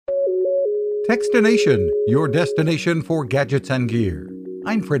Techstination, your destination for gadgets and gear.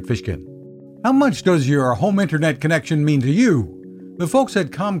 I'm Fred Fishkin. How much does your home internet connection mean to you? The folks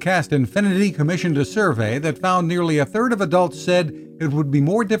at Comcast Infinity commissioned a survey that found nearly a third of adults said it would be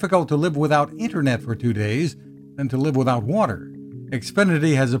more difficult to live without internet for 2 days than to live without water.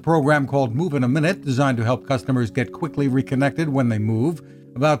 Xfinity has a program called Move in a Minute designed to help customers get quickly reconnected when they move.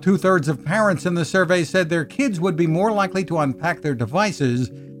 About 2/3 of parents in the survey said their kids would be more likely to unpack their devices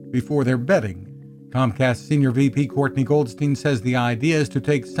before their bedding. Comcast Senior VP Courtney Goldstein says the idea is to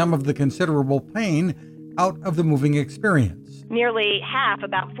take some of the considerable pain out of the moving experience. Nearly half,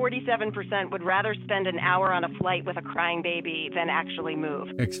 about 47%, would rather spend an hour on a flight with a crying baby than actually move.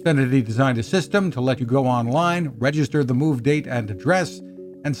 Xfinity designed a system to let you go online, register the move date and address,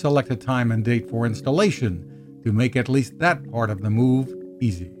 and select a time and date for installation to make at least that part of the move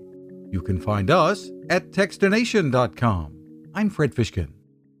easy. You can find us at Techstination.com. I'm Fred Fishkin.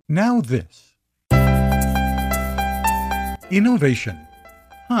 Now this. Innovation.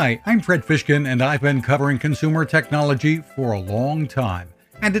 Hi, I'm Fred Fishkin, and I've been covering consumer technology for a long time,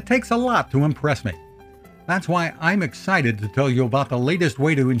 and it takes a lot to impress me. That's why I'm excited to tell you about the latest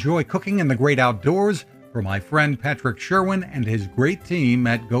way to enjoy cooking in the great outdoors from my friend Patrick Sherwin and his great team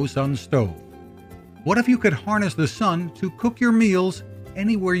at GoSun Stove. What if you could harness the sun to cook your meals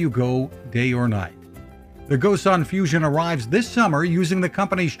anywhere you go, day or night? The GoSun Fusion arrives this summer using the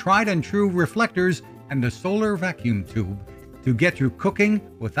company's tried and true reflectors and a solar vacuum tube to get you cooking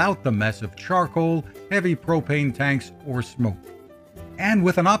without the mess of charcoal, heavy propane tanks, or smoke. And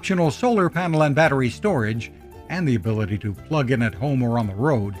with an optional solar panel and battery storage, and the ability to plug in at home or on the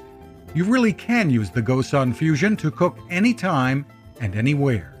road, you really can use the GoSun Fusion to cook anytime and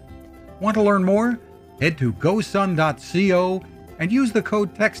anywhere. Want to learn more? Head to gosun.co and use the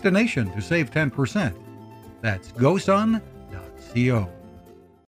code TEXTINATION to save 10%. That's gosun.co.